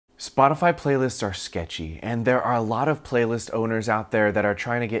Spotify playlists are sketchy, and there are a lot of playlist owners out there that are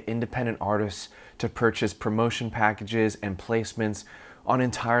trying to get independent artists to purchase promotion packages and placements on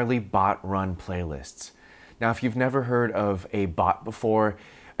entirely bot-run playlists. Now, if you've never heard of a bot before,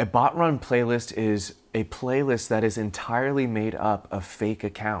 a bot-run playlist is a playlist that is entirely made up of fake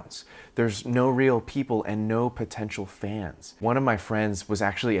accounts. There's no real people and no potential fans. One of my friends was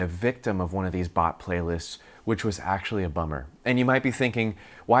actually a victim of one of these bot playlists, which was actually a bummer. And you might be thinking,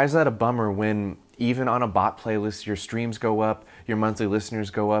 why is that a bummer when even on a bot playlist, your streams go up, your monthly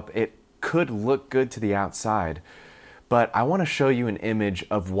listeners go up? It could look good to the outside. But I want to show you an image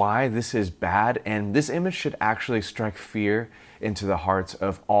of why this is bad, and this image should actually strike fear into the hearts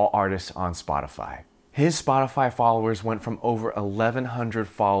of all artists on Spotify. His Spotify followers went from over 1,100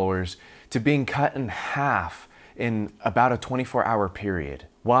 followers to being cut in half in about a 24-hour period.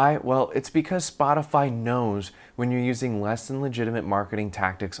 Why? Well, it's because Spotify knows when you're using less than legitimate marketing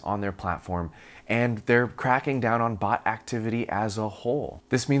tactics on their platform, and they're cracking down on bot activity as a whole.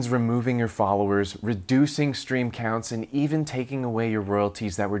 This means removing your followers, reducing stream counts, and even taking away your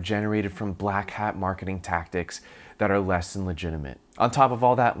royalties that were generated from black hat marketing tactics that are less than legitimate. On top of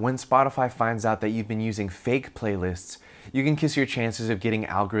all that, when Spotify finds out that you've been using fake playlists, you can kiss your chances of getting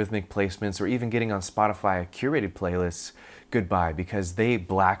algorithmic placements or even getting on Spotify curated playlists goodbye, because they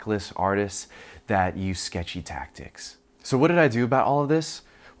blacklist artists that use sketchy tactics. So what did I do about all of this?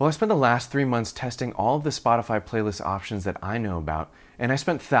 Well, I spent the last 3 months testing all of the Spotify playlist options that I know about, and I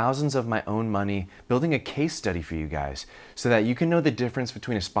spent thousands of my own money building a case study for you guys so that you can know the difference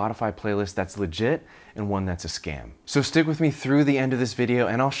between a Spotify playlist that's legit and one that's a scam. So stick with me through the end of this video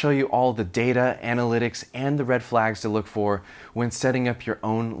and I'll show you all the data, analytics, and the red flags to look for when setting up your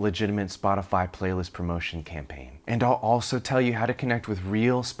own legitimate Spotify playlist promotion campaign. And I'll also tell you how to connect with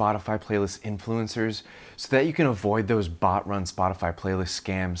real Spotify playlist influencers so that you can avoid those bot-run Spotify playlist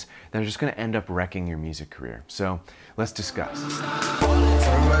scams that are just gonna end up wrecking your music career. So let's discuss.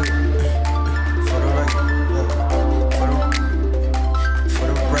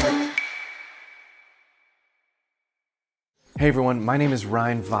 Hey everyone, my name is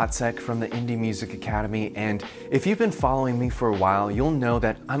Ryan Votsek from the Indie Music Academy, and if you've been following me for a while, you'll know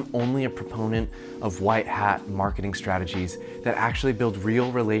that I'm only a proponent of white hat marketing strategies that actually build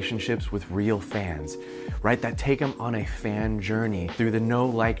real relationships with real fans, right? That take them on a fan journey through the know,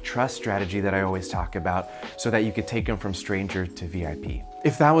 like, trust strategy that I always talk about so that you could take them from stranger to VIP.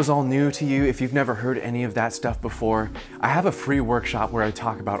 If that was all new to you, if you've never heard any of that stuff before, I have a free workshop where I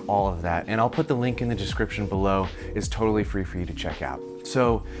talk about all of that, and I'll put the link in the description below. It's totally free for you to check out.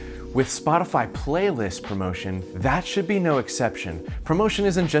 So with Spotify playlist promotion, that should be no exception. Promotion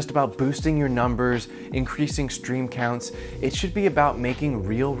isn't just about boosting your numbers, increasing stream counts. It should be about making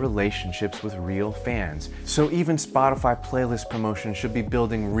real relationships with real fans. So even Spotify playlist promotion should be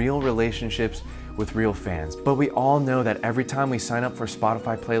building real relationships with real fans. But we all know that every time we sign up for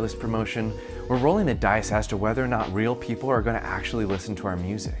Spotify playlist promotion, we're rolling the dice as to whether or not real people are going to actually listen to our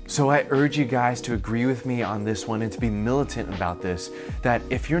music. So I urge you guys to agree with me on this one and to be militant about this, that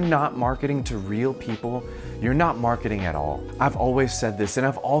if you're not marketing to real people, you're not marketing at all. I've always said this, and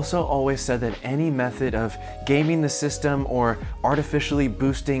I've also always said that any method of gaming the system or artificially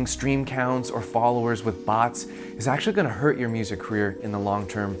boosting stream counts or followers with bots is actually going to hurt your music career in the long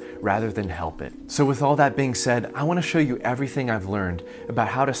term rather than help it. So with all that being said, I want to show you everything I've learned about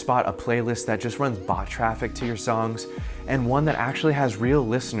how to spot a playlist that just runs bot traffic to your songs and one that actually has real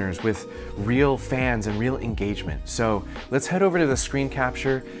listeners with real fans and real engagement. So let's head over to the screen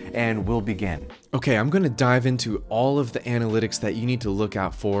capture and we'll begin. Okay, I'm going to dive into all of the analytics that you need to look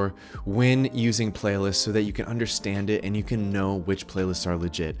out for when using playlists so that you can understand it and you can know which playlists are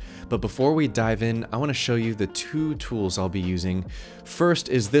legit. But before we dive in, I want to show you the two tools I'll be using. First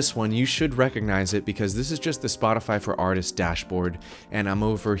is this one. You should recognize it because this is just the Spotify for Artists dashboard, and I'm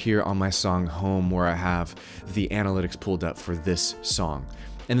over here on my song Home where I have the analytics pulled up for this song.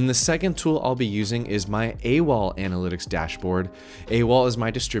 And then the second tool I'll be using is my AWOL analytics dashboard. AWOL is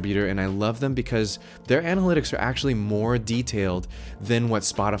my distributor, and I love them because their analytics are actually more detailed than what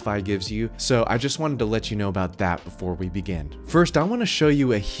Spotify gives you. So I just wanted to let you know about that before we begin. First, I want to show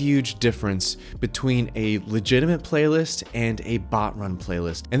you a huge difference between a legitimate playlist and a bot run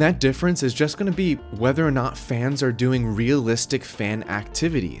playlist. And that difference is just going to be whether or not fans are doing realistic fan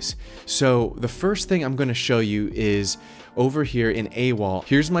activities. So the first thing I'm going to show you is over here in AWOL.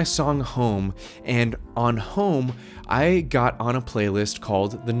 Here's my song Home, and on home, I got on a playlist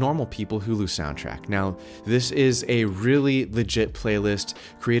called the Normal People Hulu Soundtrack. Now, this is a really legit playlist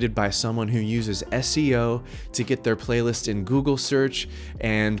created by someone who uses SEO to get their playlist in Google search,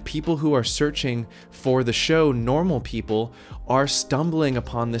 and people who are searching for the show Normal People are stumbling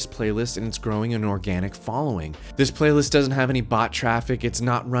upon this playlist, and it's growing an organic following. This playlist doesn't have any bot traffic. It's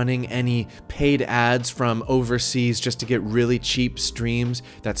not running any paid ads from overseas just to get really cheap streams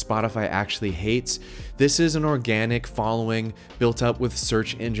that Spotify actually hates. This is an organic following built up with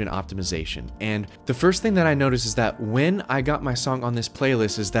search engine optimization. And the first thing that I noticed is that when I got my song on this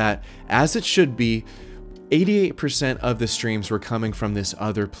playlist is that, as it should be, 88% of the streams were coming from this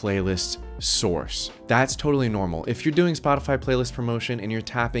other playlist source. That's totally normal. If you're doing Spotify playlist promotion and you're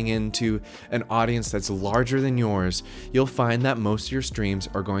tapping into an audience that's larger than yours, you'll find that most of your streams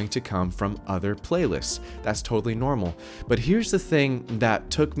are going to come from other playlists. That's totally normal. But here's the thing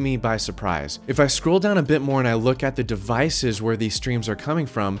that took me by surprise. If I scroll down a bit more and I look at the devices where these streams are coming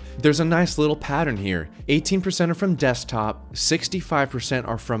from, there's a nice little pattern here. 18% are from desktop, 65%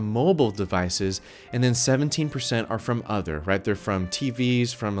 are from mobile devices, and then 17% are from other, right? They're from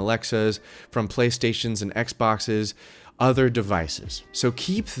TVs, from Alexas, from PlayStations and Xboxes, other devices. So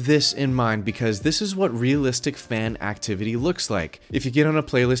keep this in mind, because this is what realistic fan activity looks like. If you get on a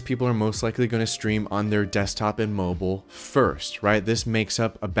playlist, people are most likely going to stream on their desktop and mobile first, right? This makes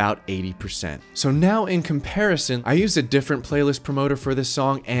up about 80%. So now in comparison, I used a different playlist promoter for this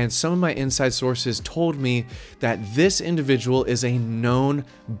song, and some of my inside sources told me that this individual is a known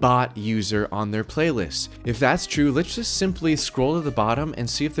bot user on their playlist. If that's true, let's just simply scroll to the bottom and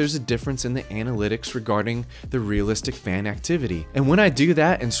see if there's a difference in the analytics regarding the realistic fan activity. And when I do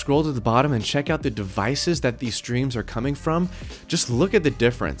that and scroll to the bottom and check out the devices that these streams are coming from, just look at the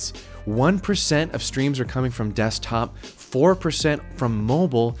difference. 1% of streams are coming from desktop, 4% from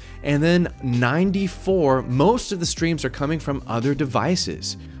mobile, and then 94%, most of the streams are coming from other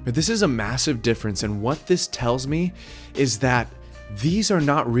devices. But this is a massive difference, and what this tells me is that these are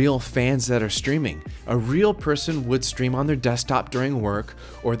not real fans that are streaming. A real person would stream on their desktop during work,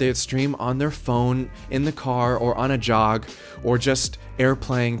 or they'd stream on their phone in the car or on a jog, or just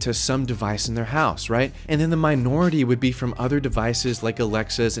airplaying to some device in their house, right? And then the minority would be from other devices like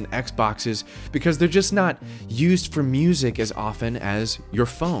Alexas and Xboxes, because they're just not used for music as often as your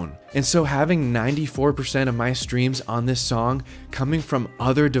phone. And so having 94% of my streams on this song coming from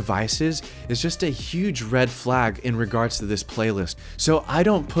other devices is just a huge red flag in regards to this playlist. So I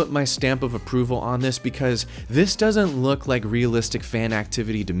don't put my stamp of approval on this, because this doesn't look like realistic fan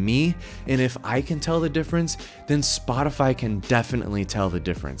activity to me. And if I can tell the difference, then Spotify can definitely tell the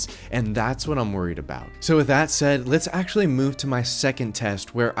difference. And that's what I'm worried about. So with that said, let's actually move to my second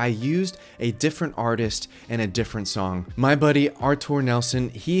test, where I used a different artist and a different song. My buddy Artur Nelson,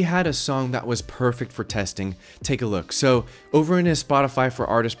 he had a song that was perfect for testing. Take a look. So over in his Spotify for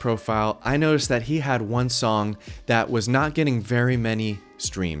Artist profile, I noticed that he had one song that was not getting very many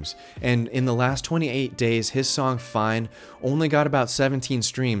streams, and in the last 28 days his song Fine only got about 17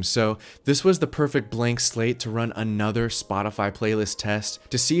 streams. So this was the perfect blank slate to run another Spotify playlist test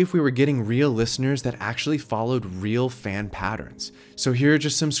to see if we were getting real listeners that actually followed real fan patterns. So here are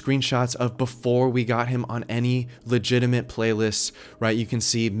just some screenshots of before we got him on any legitimate playlists, right? You can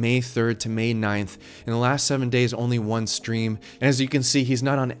see May 3rd to May 9th. In the last 7 days, only one stream. And as you can see, he's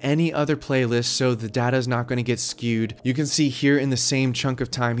not on any other playlist, so the data is not going to get skewed. You can see here in the same chunk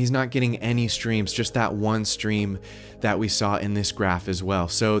of time, he's not getting any streams, just that one stream that we saw in this graph as well.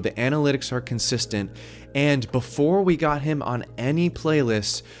 So the analytics are consistent. And before we got him on any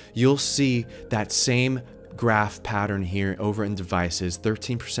playlists, you'll see that same graph pattern here over in devices: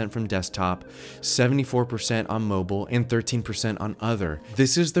 13% from desktop, 74% on mobile, and 13% on other.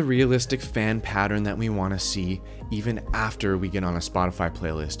 This is the realistic fan pattern that we want to see even after we get on a Spotify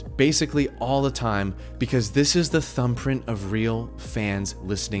playlist, basically all the time, because this is the thumbprint of real fans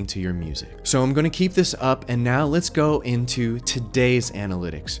listening to your music. So I'm going to keep this up, and now let's go into today's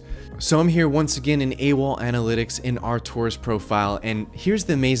analytics. So I'm here once again in AWOL Analytics in Artur's profile, and here's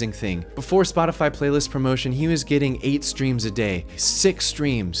the amazing thing. Before Spotify playlist promotion, he was getting 8 streams a day, 6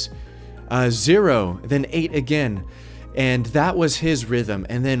 streams, 0, then 8 again. And that was his rhythm.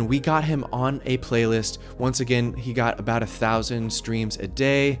 And then we got him on a playlist. Once again, he got about 1,000 streams a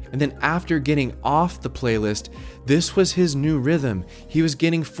day. And then after getting off the playlist, this was his new rhythm. He was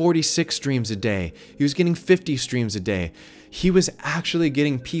getting 46 streams a day. He was getting 50 streams a day. He was actually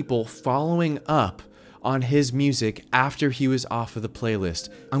getting people following up on his music after he was off of the playlist.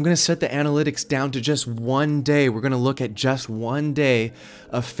 I'm gonna set the analytics down to just 1 day. We're gonna look at just 1 day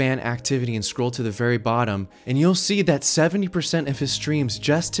of fan activity and scroll to the very bottom, and you'll see that 70% of his streams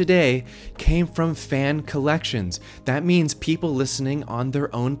just today came from fan collections. That means people listening on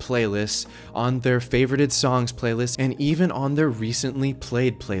their own playlists, on their favorited songs playlists, and even on their recently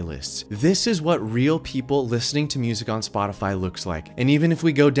played playlists. This is what real people listening to music on Spotify looks like. And even if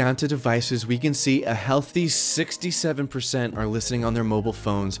we go down to devices, we can see a healthy 67% are listening on their mobile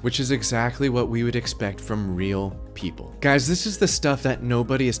phones, which is exactly what we would expect from real people. Guys, this is the stuff that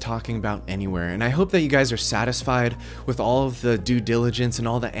nobody is talking about anywhere, and I hope that you guys are satisfied with all of the due diligence and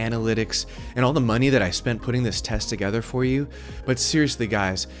all the analytics and all the money that I spent putting this test together for you. But seriously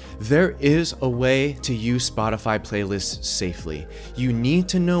guys, there is a way to use Spotify playlists safely. You need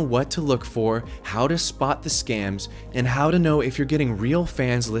to know what to look for, how to spot the scams, and how to know if you're getting real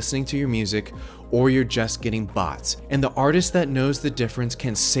fans listening to your music or you're just getting bots. And the artist that knows the difference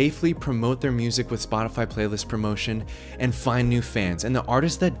can safely promote their music with Spotify playlist promotion and find new fans. And the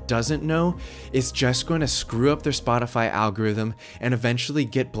artist that doesn't know is just going to screw up their Spotify algorithm and eventually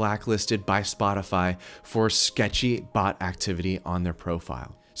get blacklisted by Spotify for sketchy bot activity on their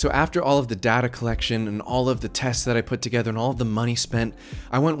profile. So after all of the data collection and all of the tests that I put together and all of the money spent,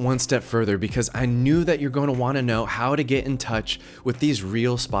 I went one step further because I knew that you're going to want to know how to get in touch with these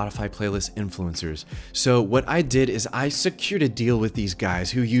real Spotify playlist influencers. So what I did is I secured a deal with these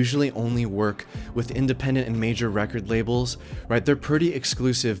guys who usually only work with independent and major record labels, right? They're pretty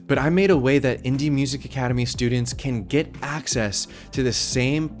exclusive, but I made a way that Indie Music Academy students can get access to the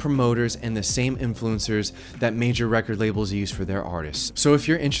same promoters and the same influencers that major record labels use for their artists. So if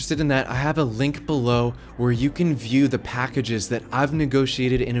you're interested in that, I have a link below where you can view the packages that I've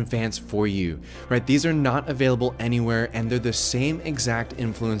negotiated in advance for you, right? These are not available anywhere, and they're the same exact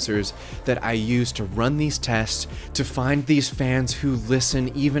influencers that I use to run these tests to find these fans who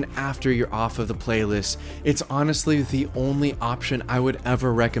listen even after you're off of the playlist. It's honestly the only option I would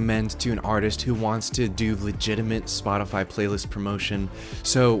ever recommend to an artist who wants to do legitimate Spotify playlist promotion.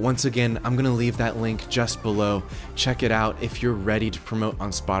 So once again, I'm gonna leave that link just below. Check it out if you're ready to promote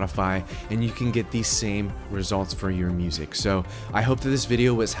on Spotify, and you can get these same results for your music. So I hope that this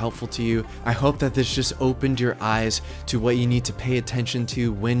video was helpful to you. I hope that this just opened your eyes to what you need to pay attention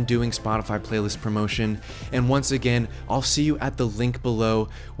to when doing Spotify playlist promotion. And once again, I'll see you at the link below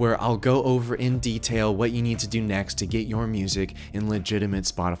where I'll go over in detail what you need to do next to get your music in legitimate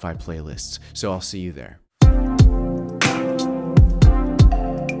Spotify playlists. So I'll see you there.